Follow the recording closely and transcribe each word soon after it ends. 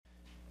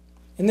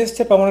In this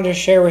tip, I wanted to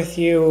share with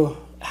you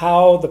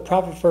how the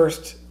Profit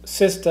First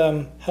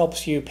system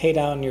helps you pay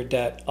down your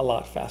debt a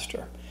lot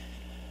faster.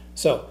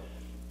 So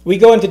we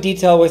go into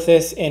detail with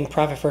this in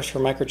Profit First for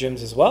Micro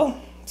Gyms as well.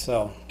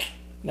 So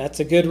that's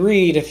a good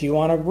read if you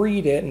want to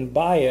read it and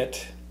buy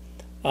it.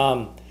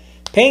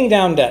 Paying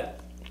down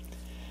debt.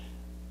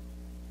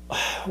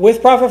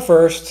 With Profit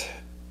First,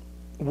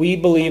 we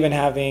believe in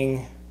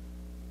having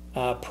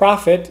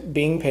profit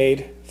being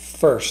paid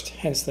first,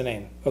 hence the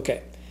name.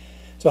 Okay,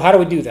 so how do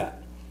we do that?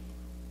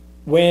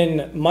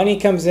 When money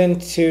comes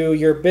into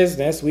your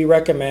business, we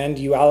recommend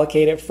you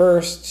allocate it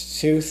first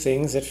to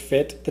things that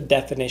fit the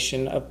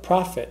definition of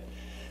profit,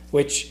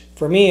 which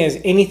for me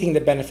is anything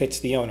that benefits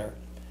the owner.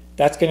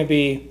 That's going to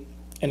be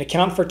an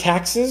account for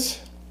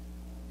taxes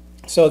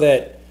so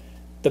that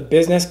the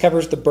business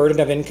covers the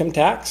burden of income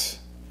tax,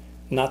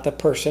 not the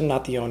person,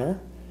 not the owner.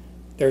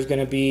 There's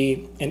going to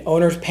be an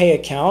owner's pay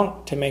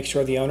account to make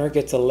sure the owner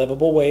gets a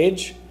livable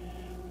wage,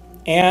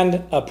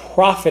 and a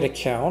profit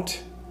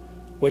account,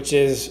 which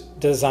is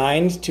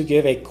designed to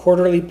give a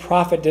quarterly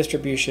profit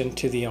distribution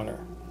to the owner.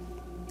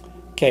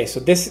 Okay, so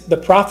the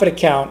profit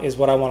account is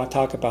what I want to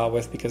talk about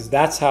with, because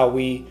that's how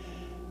we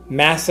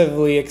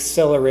massively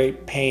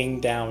accelerate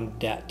paying down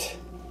debt.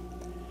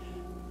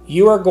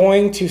 You are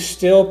going to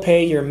still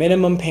pay your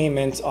minimum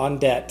payments on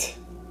debt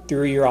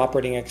through your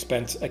operating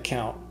expense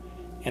account.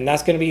 And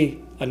that's going to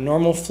be a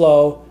normal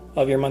flow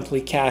of your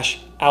monthly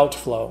cash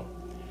outflow.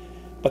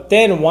 But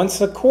then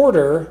once a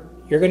quarter,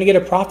 you're going to get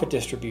a profit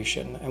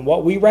distribution. And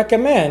what we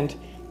recommend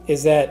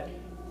is that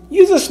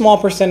use a small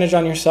percentage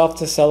on yourself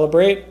to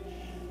celebrate,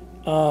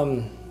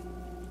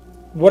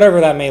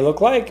 whatever that may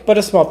look like, but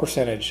a small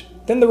percentage.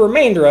 Then the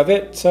remainder of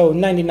it, so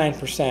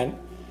 99%,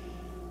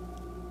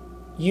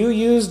 you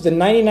use the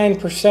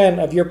 99%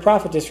 of your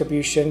profit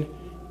distribution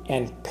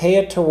and pay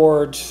it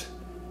towards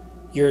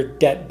your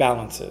debt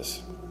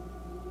balances.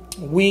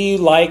 We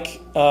like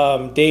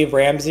Dave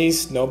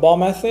Ramsey's snowball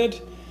method.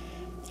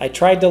 I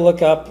tried to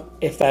look up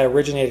if that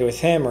originated with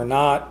him or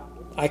not.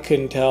 I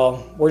couldn't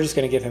tell. We're just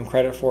going to give him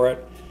credit for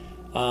it.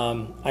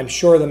 I'm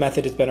sure the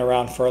method has been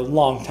around for a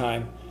long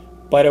time,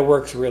 but it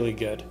works really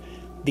good.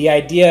 The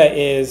idea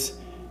is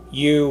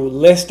you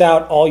list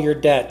out all your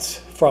debts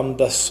from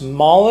the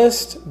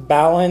smallest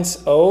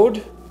balance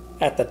owed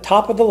at the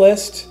top of the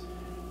list,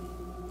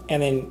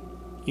 and then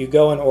you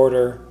go in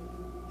order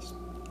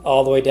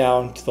all the way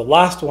down to the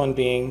last one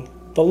being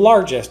the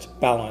largest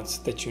balance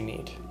that you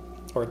need,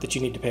 or that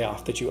you need to pay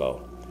off, that you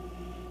owe.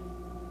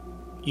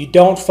 You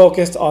don't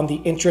focus on the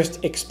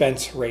interest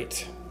expense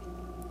rate.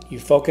 You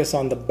focus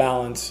on the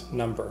balance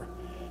number.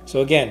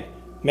 So again,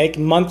 make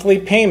monthly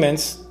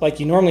payments like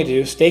you normally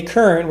do, stay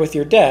current with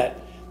your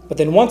debt, but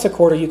then once a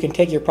quarter you can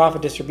take your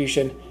profit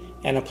distribution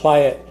and apply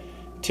it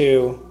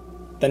to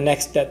the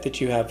next debt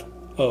that you have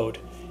owed.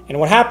 And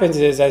what happens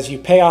is, as you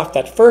pay off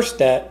that first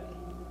debt,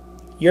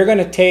 you're going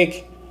to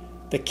take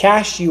the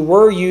cash you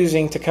were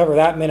using to cover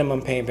that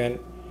minimum payment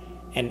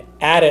and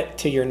add it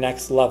to your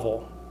next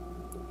level,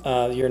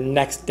 your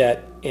next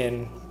debt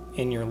in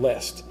your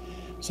list.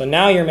 So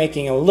now you're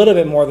making a little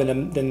bit more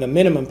than the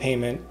minimum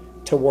payment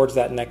towards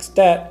that next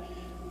debt.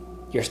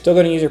 You're still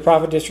going to use your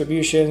profit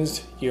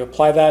distributions. You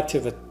apply that to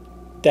the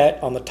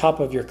debt on the top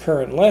of your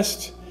current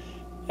list.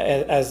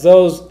 As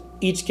those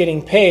each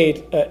get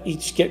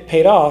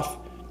paid off,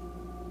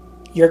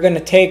 you're going to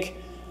take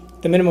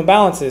the minimum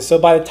balances. So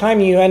by the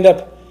time you end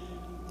up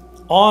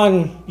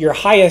on your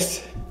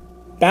highest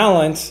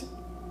balance,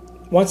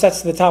 once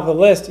that's to the top of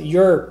the list,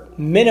 your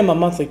minimum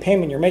monthly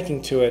payment you're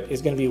making to it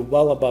is going to be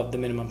well above the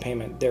minimum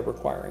payment they're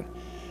requiring.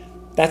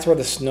 That's where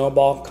the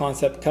snowball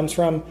concept comes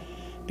from,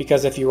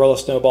 because if you roll a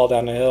snowball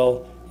down a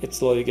hill, it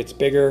slowly gets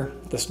bigger.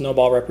 The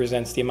snowball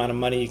represents the amount of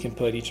money you can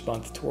put each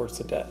month towards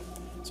the debt.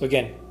 So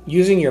again,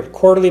 using your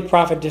quarterly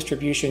profit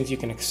distributions, you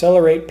can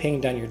accelerate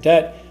paying down your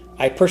debt.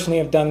 I personally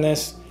have done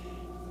this.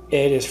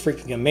 It is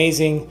freaking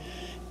amazing.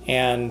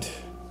 And,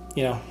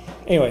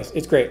 anyways,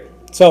 it's great.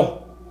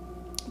 So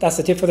that's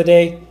the tip for the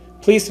day.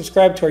 Please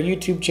subscribe to our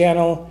YouTube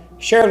channel.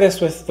 Share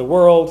this with the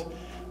world.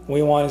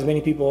 We want as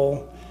many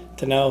people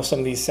to know some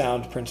of these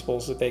sound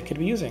principles that they could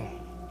be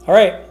using. All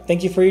right.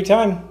 Thank you for your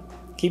time.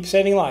 Keep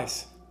saving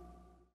lives.